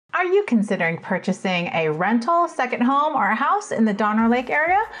Are you considering purchasing a rental, second home, or a house in the Donner Lake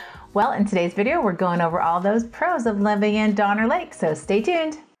area? Well, in today's video, we're going over all those pros of living in Donner Lake, so stay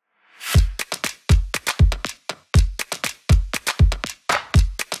tuned.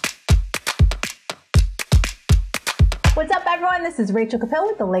 What's up, everyone? This is Rachel Capil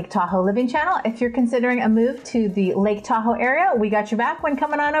with the Lake Tahoe Living Channel. If you're considering a move to the Lake Tahoe area, we got your back when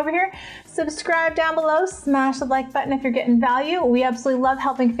coming on over here. Subscribe down below, smash the like button if you're getting value. We absolutely love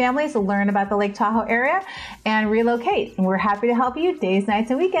helping families learn about the Lake Tahoe area and relocate. And we're happy to help you days, nights,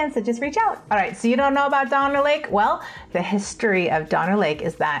 and weekends, so just reach out. All right, so you don't know about Donner Lake? Well, the history of Donner Lake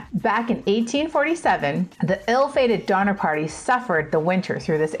is that back in 1847, the ill-fated Donner Party suffered the winter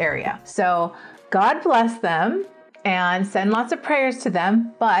through this area. So God bless them and send lots of prayers to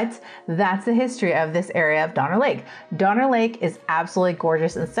them, but that's the history of this area of Donner Lake. Donner Lake is absolutely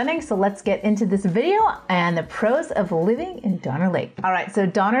gorgeous and stunning, so let's get into this video and the pros of living in Donner Lake. All right, so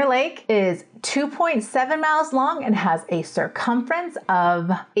Donner Lake is 2.7 miles long and has a circumference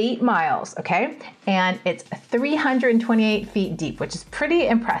of 8 miles, okay? And it's 328 feet deep, which is pretty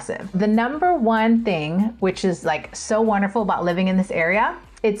impressive. The number one thing, which is like so wonderful about living in this area,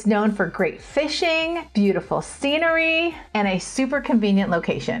 it's known for great fishing, beautiful scenery, and a super convenient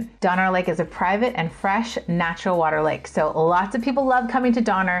location. Donner Lake is a private and fresh natural water lake. So lots of people love coming to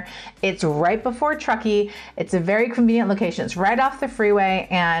Donner. It's right before Truckee. It's a very convenient location. It's right off the freeway,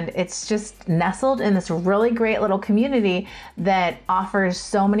 and it's just nestled in this really great little community that offers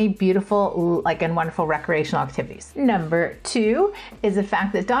so many beautiful and wonderful recreational activities. Number two is the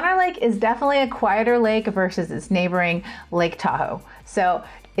fact that Donner Lake is definitely a quieter lake versus its neighboring Lake Tahoe. So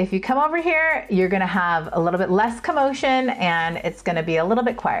if you come over here, you're gonna have a little bit less commotion and it's gonna be a little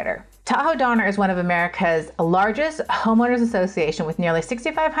bit quieter. Tahoe Donner is one of America's largest homeowners association with nearly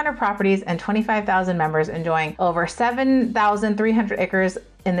 6,500 properties and 25,000 members enjoying over 7,300 acres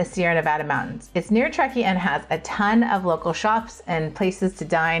in the Sierra Nevada mountains. It's near Truckee and has a ton of local shops and places to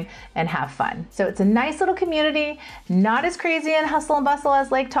dine and have fun. So it's a nice little community, not as crazy and hustle and bustle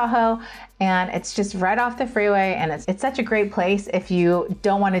as Lake Tahoe, and it's just right off the freeway, and it's such a great place if you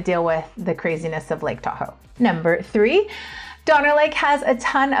don't want to deal with the craziness of Lake Tahoe. Number three, Donner Lake has a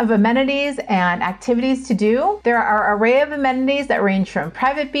ton of amenities and activities to do. There are an array of amenities that range from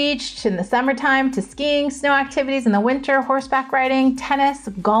private beach in the summertime to skiing, snow activities in the winter, horseback riding, tennis,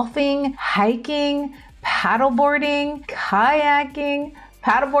 golfing, hiking, paddleboarding, kayaking,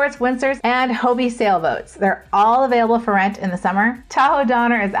 paddleboards, windsurfs, and Hobie sailboats. They're all available for rent in the summer. Tahoe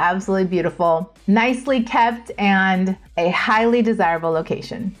Donner is absolutely beautiful, nicely kept, and a highly desirable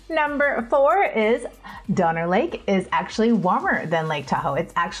location. Number four is Donner Lake is actually warmer than Lake Tahoe.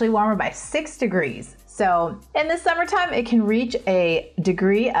 It's actually warmer by 6 degrees. So in the summertime, it can reach a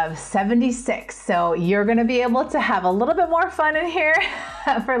degree of 76. So you're gonna be able to have a little bit more fun in here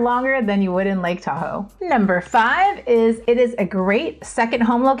for longer than you would in Lake Tahoe. Number five is it is a great second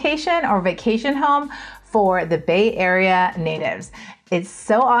home location or vacation home for the Bay Area natives. It's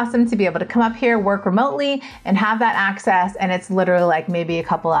so awesome to be able to come up here, work remotely, and have that access. And it's literally like maybe a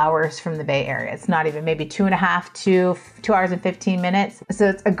couple hours from the Bay Area. It's not even, maybe 2.5 to 2 hours and 15 minutes. So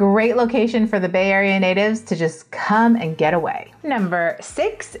it's a great location for the Bay Area natives to just come and get away. Number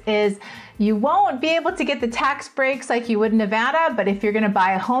six is you won't be able to get the tax breaks like you would in Nevada, but if you're gonna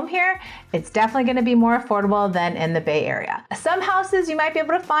buy a home here, it's definitely gonna be more affordable than in the Bay Area. Some houses you might be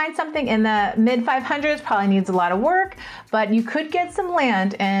able to find something in the mid 500s, probably needs a lot of work, but you could get some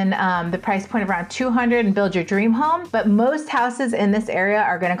land in the price point of around 200 and build your dream home. But most houses in this area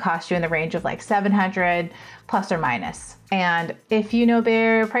are gonna cost you in the range of like 700 plus or minus. And if you know Bay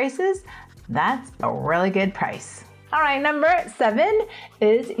Area prices, that's a really good price. All right, number seven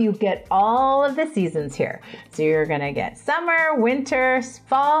is you get all of the seasons here. So you're gonna get summer, winter,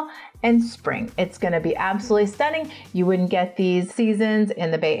 fall, and spring. It's gonna be absolutely stunning. You wouldn't get these seasons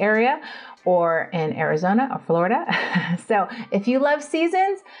in the Bay Area or in Arizona or Florida. So if you love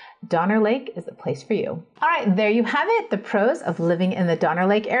seasons, Donner Lake is the place for you. All right, there you have it, the pros of living in the Donner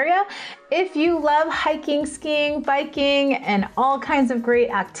Lake area. If you love hiking, skiing, biking, and all kinds of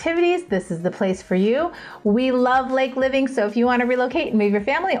great activities, this is the place for you. We love lake living, so if you want to relocate and move your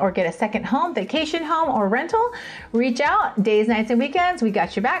family or get a second home, vacation home, or rental, reach out. Days, nights, and weekends, we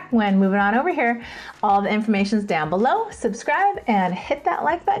got your back when moving on over here. All the information's down below. Subscribe and hit that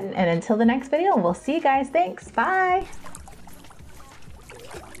like button. And until the next video, we'll see you guys. Thanks. Bye.